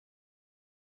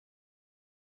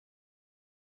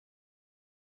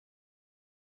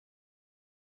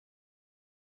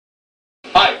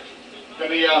Hi.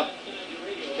 Gonna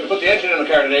put the engine in the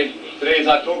car today. Today is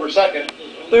October 2nd.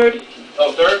 3rd.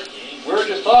 Oh, 3rd? We were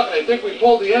just talking. I think we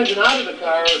pulled the engine out of the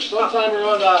car sometime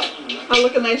around... I'll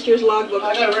look at last year's logbook.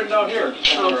 I got it written down here.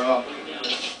 Somewhere, I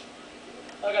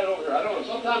got it over here. I don't know.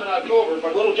 Sometime in October,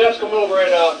 but little Jeff's coming over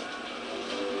at...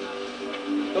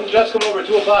 little Jeff's coming over at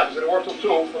 2 o'clock. He's going to work till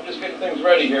 2. I'm just getting things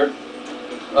ready here.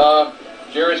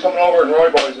 Jerry's coming over and Roy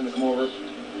Boy's going to come over.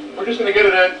 We're just going to get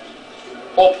it in.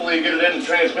 Hopefully get it in the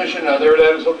transmission. There it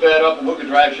is. Hook that up and hook the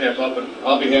drive shaft up, and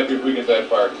I'll be happy if we get that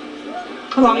far.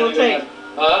 How long will it take?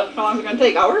 Huh? How long is it going to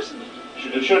take? Hours?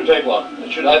 It shouldn't take long.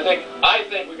 It should. I think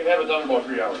we can have it done in about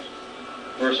 3 hours,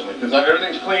 personally, because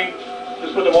everything's clean.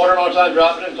 Just put the motor mounts on,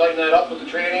 drop it in, tighten that up, put the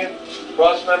train in.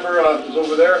 Cross member is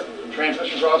over there.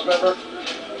 Transmission cross member.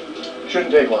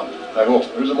 Shouldn't take long. I hope.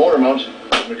 There's the motor mounts.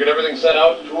 I'm gonna get everything set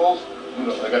out. Tools.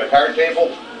 I got a card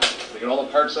table. I got all the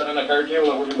parts set on a card table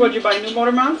that we're gonna. Would you buy new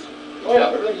motor mounts? Oh yeah,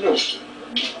 everything's new.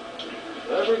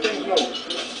 Everything's new.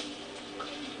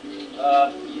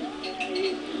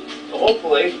 So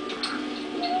hopefully,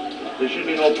 there should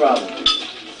be no problem. So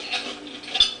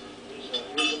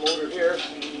here's the motor here.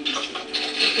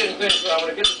 Just getting things, I'm going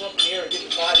to get this up in the air and get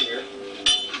this out of here.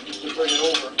 Just to bring it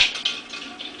over.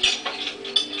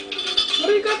 What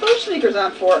do you got those sneakers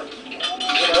on for?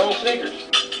 These are my own sneakers.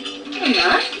 They're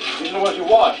not. These are the ones you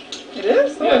washed. It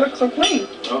is? Oh, Yeah. It looks so clean.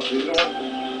 Well, these are the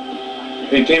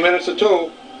ones. 18 minutes to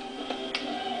 2.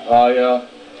 I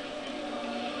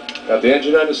got the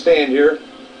engine on the stand here.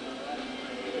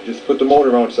 Just put the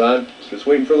motor mounts on. Just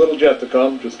waiting for little Jeff to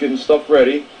come. Just getting stuff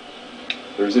ready.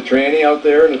 There's a tranny out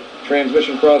there and a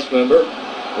transmission cross member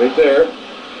right there.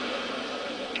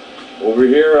 Over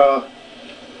here,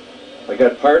 I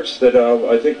got parts that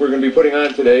I think we're going to be putting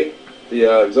on today. The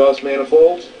exhaust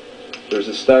manifolds. There's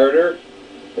a starter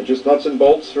and just nuts and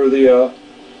bolts for the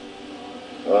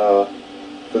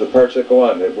parts that go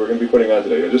on that we're going to be putting on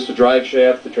today. Just the drive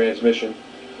shaft, the transmission,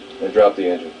 and drop the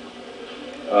engine.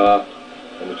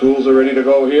 And the tools are ready to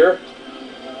go here.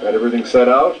 Got everything set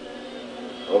out.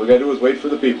 All we got to do is wait for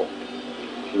the people.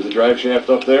 There's the drive shaft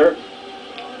up there.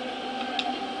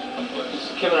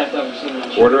 Kim and I thought we seen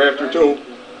that. 2:15.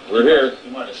 We're here.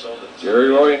 Jerry,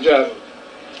 Roy, and Jeff.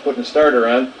 Putting the starter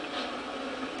on.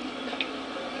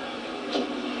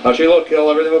 How's she look, Kill?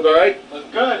 Everything look all right? Look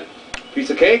good.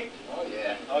 Piece of cake? Oh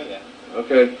yeah. Oh yeah.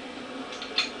 Okay.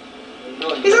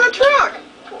 He's in a truck.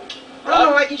 I don't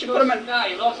know why you should put him in. No,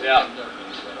 you lost it. Yeah.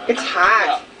 It's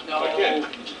hot. No. Okay.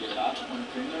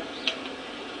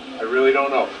 I really don't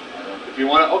know. If you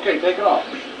want to, okay, take it off.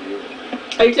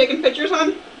 Are you taking pictures,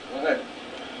 hon? Go ahead.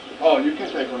 Oh, you can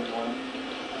take one if you want.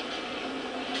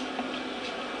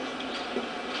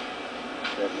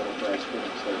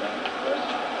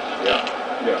 Yeah.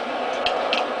 Yeah.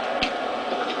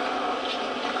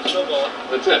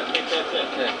 That's it. That's it.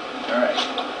 Okay. All right.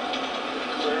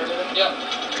 Yep.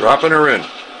 Dropping her in.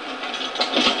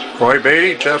 Roy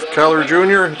Beatty, Jeff Keller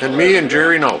Jr., and me and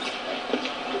Jerry Noth.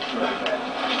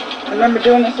 I remember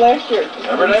doing this last year. Remember I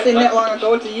haven't that? seen that long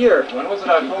ago. It's a year. When was it,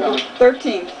 October?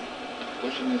 13th.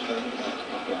 Pushing this right here.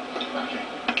 Okay.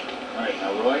 All right,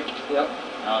 now Roy. Yep.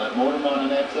 Now that motor mount on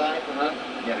that side, you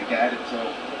gotta guide it so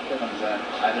it comes on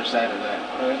either side of that.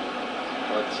 Alright.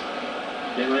 Let's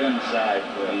get right on the side.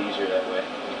 It'll be easier that way.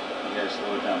 You gotta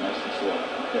slow it down nice and slow.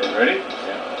 Okay, ready?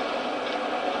 Yeah.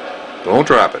 Don't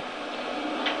drop it.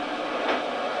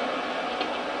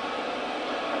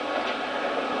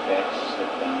 Back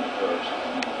slip down first.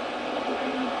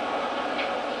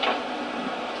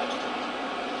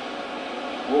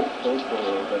 Whoa, close for a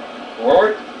little bit.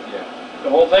 Forward? Yeah. The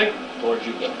whole thing? Towards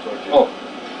you, Bill. Towards you. Oh.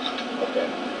 Okay.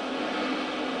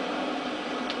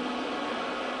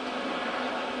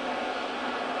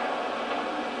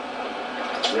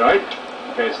 You alright?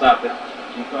 Okay, stop it.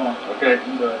 Keep going. Okay.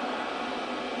 Good.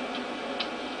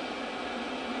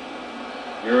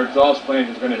 Your exhaust flange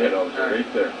is going to hit over there,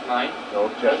 right there. Mine? No,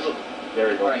 chest. There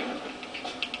we go. Right.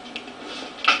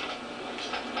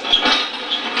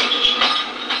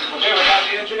 Okay, we got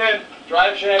the engine in,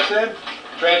 drive shaft's in,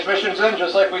 transmission's in,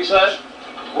 just like we said.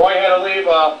 Roy had to leave,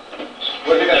 what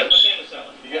did you got? Potato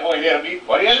salad. He had to beat,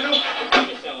 what do you have to do?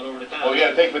 Potato salad over the top. Oh, you got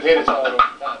to take potato salad over the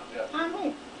top, yeah. On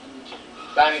who?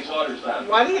 Donnie Sauter's time.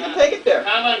 Why do you have to take it there?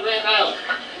 Tom on Grand Island.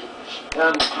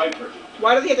 Tom Piper.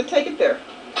 Why do they have to take it there?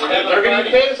 They're getting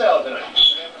potato salad tonight. We're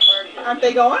having a party here. Aren't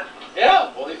they going?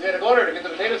 Yeah, well, he's had to go there to get the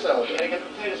potato salad. We gotta get the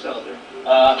potato salad there.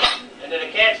 And then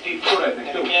the cats need food, I think,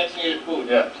 And the too. cats needed food.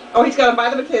 Yeah, Oh, he's got to buy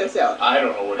the potato salad. I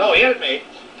don't know what. No, he had it made.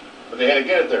 But they had to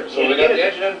get it there. So He had we to got get the it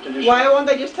engine in to just. Why won't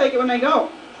they just take it when they go?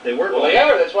 They were Well, going. they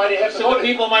are, that's why they have to Some go to...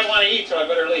 people might want to eat, so I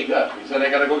better leave. Yeah, he said I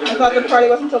gotta go get I the thought the potatoes. party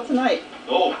wasn't until tonight.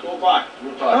 No, 2 o'clock.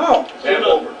 Oh. Sam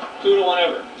over. 2 to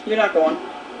whenever. You're not going.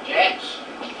 Jax.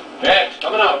 Jack,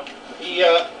 coming out. He,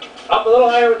 Up a little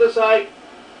higher with this side.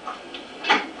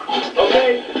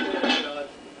 Okay.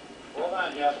 hold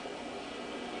on, Jeff.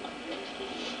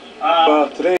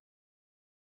 Today.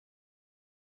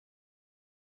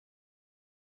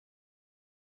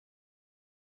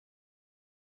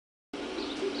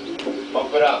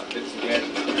 Pump it up. It's the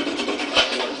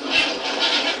end.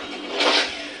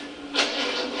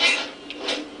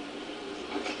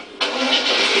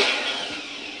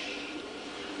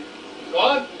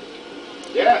 Gone?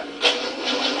 Yeah.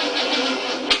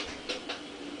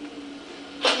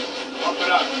 Pump it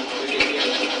up.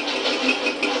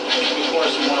 Before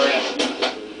some more in.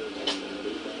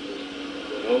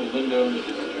 Oh, Linda.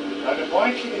 On the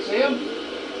point, can you see them?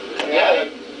 Yeah.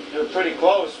 They're pretty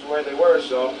close to where they were,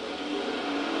 so.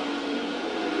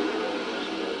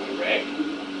 Right.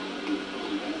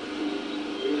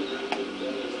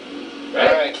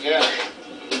 Alright, yeah.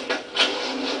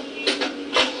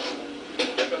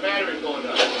 The battery's going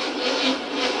up.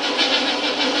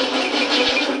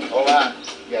 Hold on.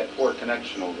 You got poor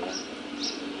connection over there.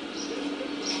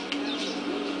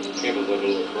 Cable's a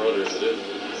little corroded as it is.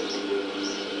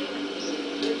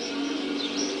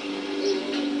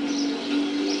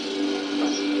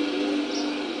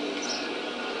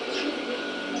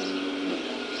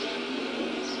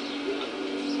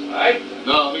 Alright?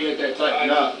 No, let me get that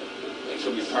tightened up. This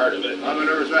will be part of it. I'm a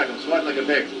nervous wreck. I'm sweating like a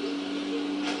pig.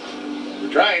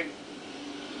 We're trying.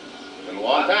 Been a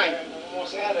long time.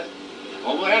 Almost had it.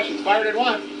 Almost had. She's fired at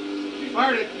one. She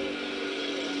fired it.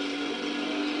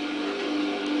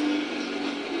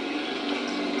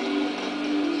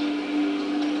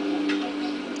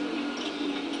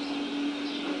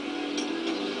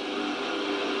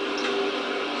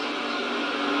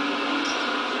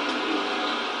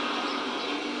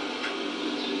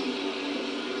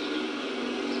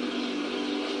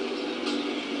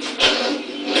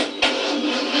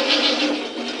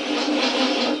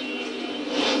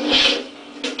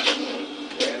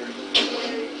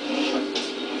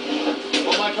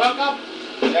 Pull my truck up?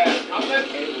 Yeah. Up it?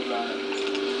 Cable's on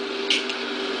it.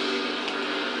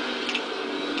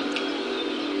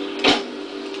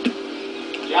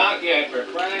 Junk it for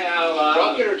crying out loud.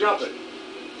 Drunk it or jump it?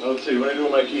 Let's see, what do I do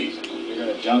with my keys? You're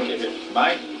gonna junk it.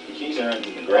 Mine, the keys are in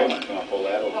the gray one. You wanna pull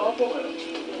that over? I'll pull it up.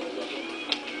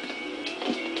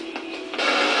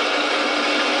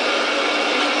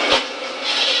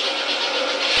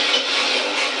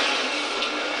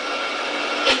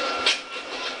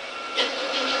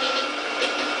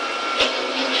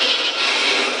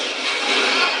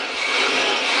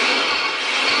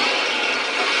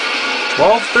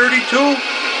 $12:32,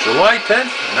 July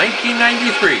 10th,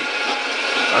 1993,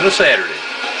 on a Saturday.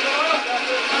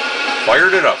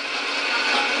 Fired it up.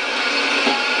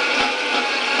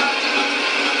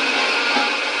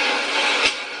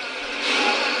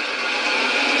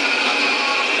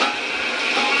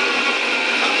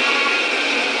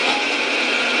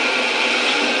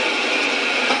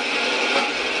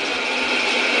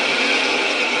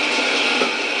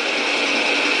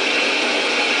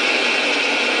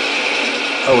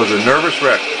 I was a nervous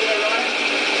wreck.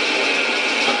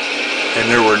 And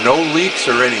there were no leaks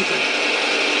or anything.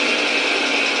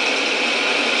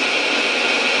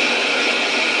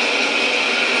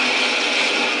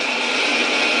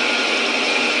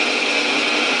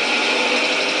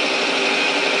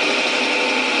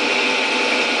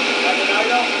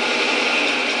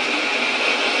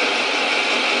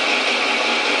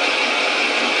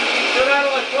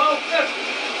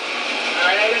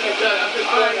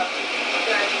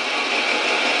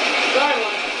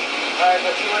 Alright,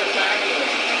 let's see what it's at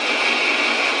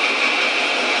anyway.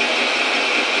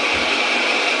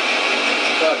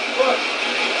 Look.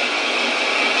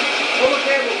 Pull the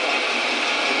cable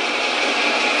up.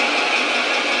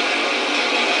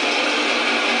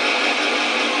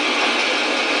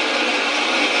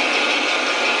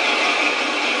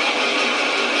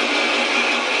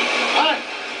 Hi.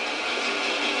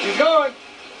 She's going.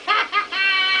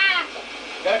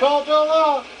 Gotta call Bill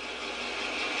Law.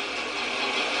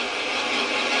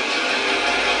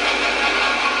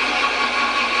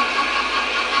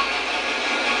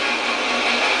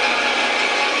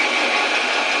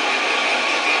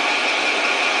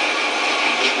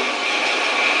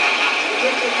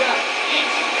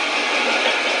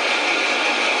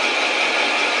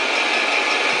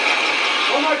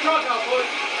 Pull my truck out, boys.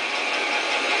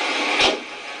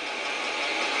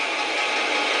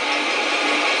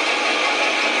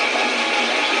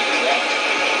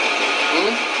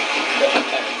 Hmm?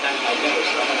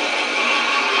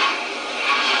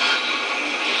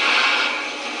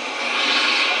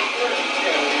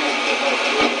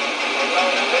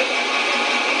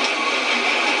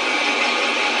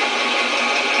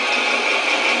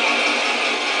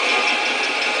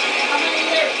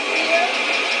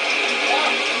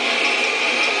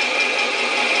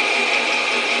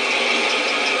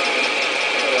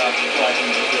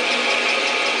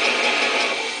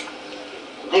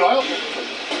 Good oil?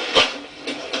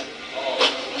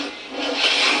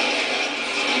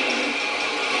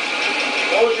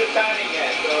 What was your timing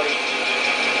at, Billy?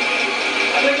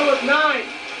 I think it was 9.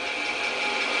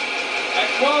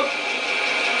 At 12.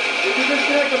 Did you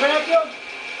disconnect the vacuum?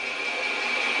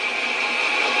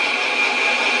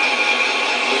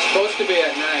 It's supposed to be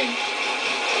at 9.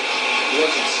 It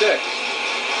was at 6.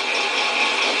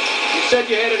 You said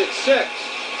you had it at 6.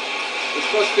 It's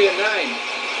supposed to be at 9.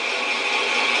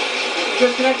 Did you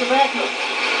disconnect the vacuum?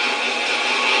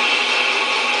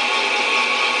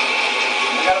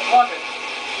 I gotta plug it.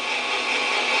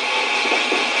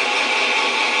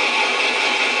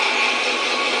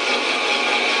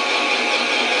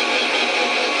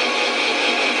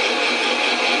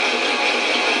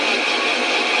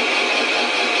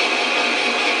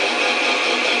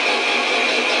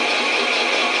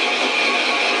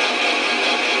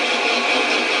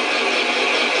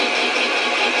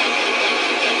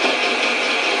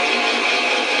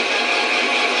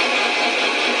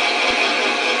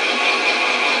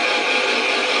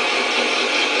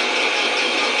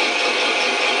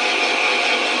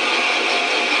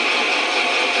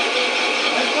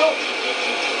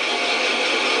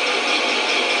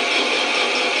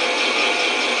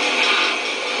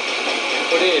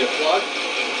 What do you need, a plug?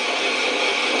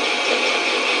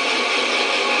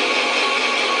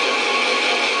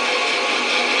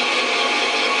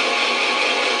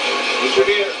 It should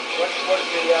be what's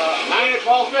the 9 at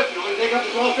 1250. You want to take up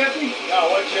to 1250?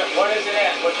 No, what is it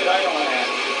at? What's it idling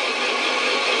at?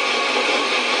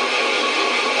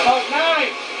 About 9.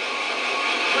 9.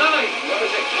 What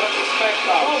is it? What's the spec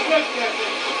called? 1250, I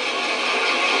think.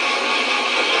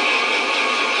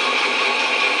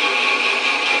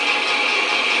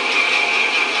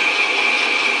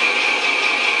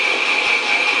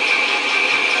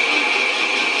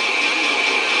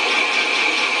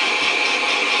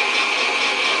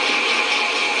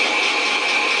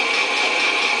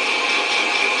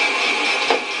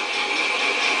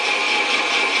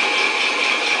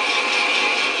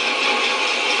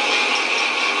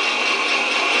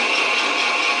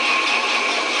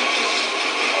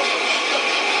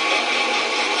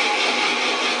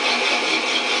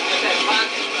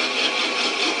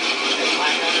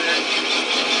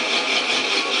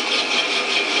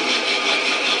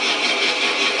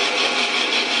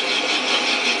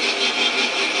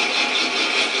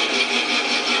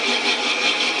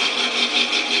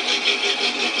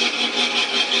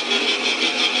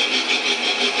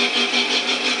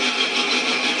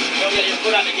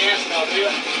 Put on the gas now, do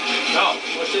you? No.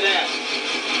 What's it at?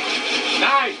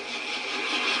 9.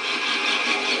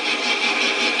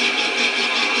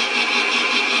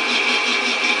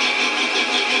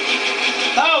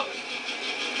 $1,000.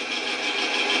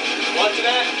 What's it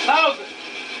at? $1,000.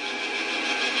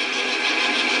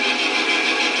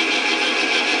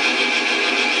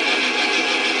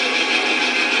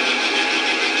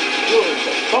 Ooh, there's a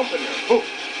bump in there. Ooh.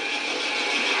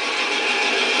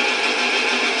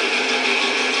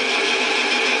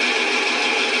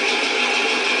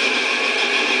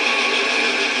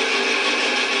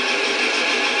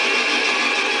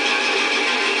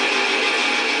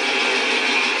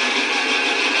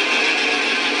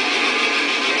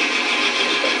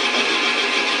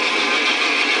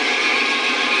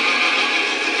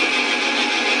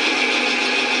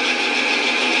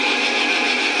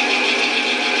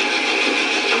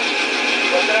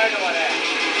 What's it idling at?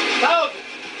 1,000.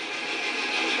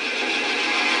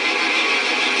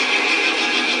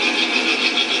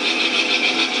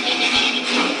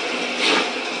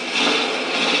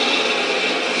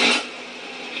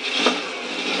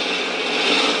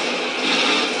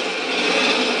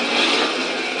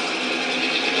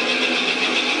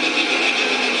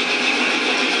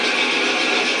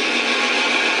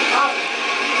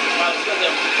 Well, it's because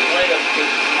the way the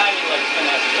timing light's been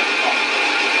at you.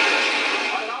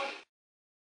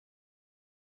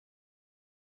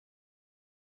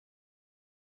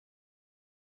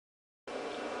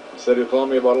 He said he'll call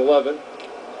me about 11.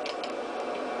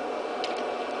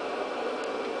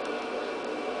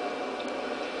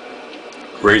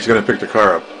 Ray's gonna pick the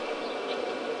car up.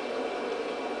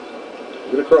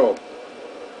 Get a chrome.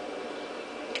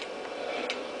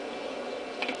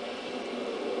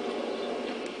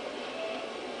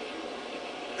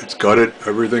 It's gutted,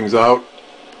 everything's out.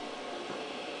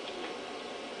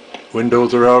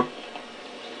 Windows are out.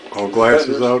 All glass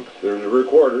is out. They're in the rear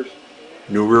quarters.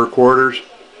 New rear quarters.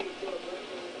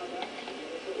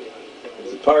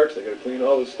 There's the parts. I gotta clean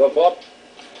all this stuff up.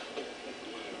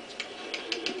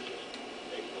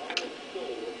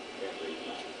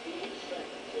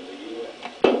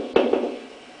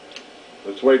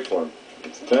 Let's wait for him.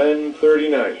 It's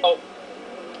 10:39. Oh,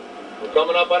 we're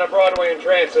coming up on a Broadway in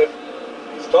transit.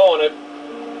 He's towing it.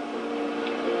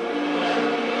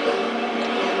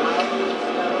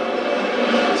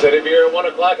 He said he'd be here at 1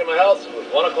 o'clock in my house. It was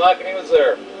 1 o'clock and he was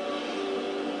there.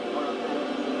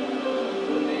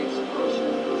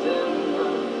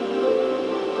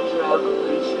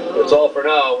 That's all for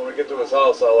now. When we get to his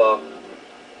house, I'll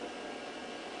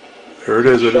There it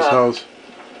is at his house.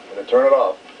 I'm gonna turn it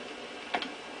off.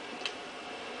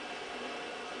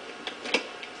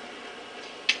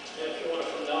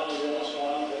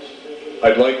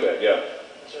 I'd like that, yeah.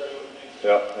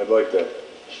 Yeah, I'd like that.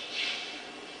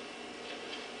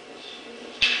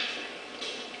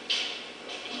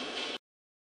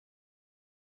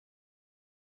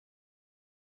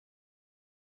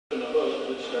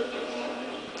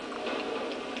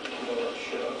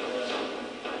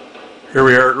 Here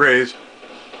we are at Ray's.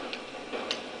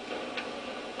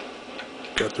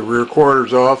 Got the rear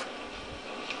quarters off.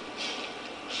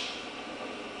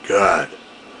 God.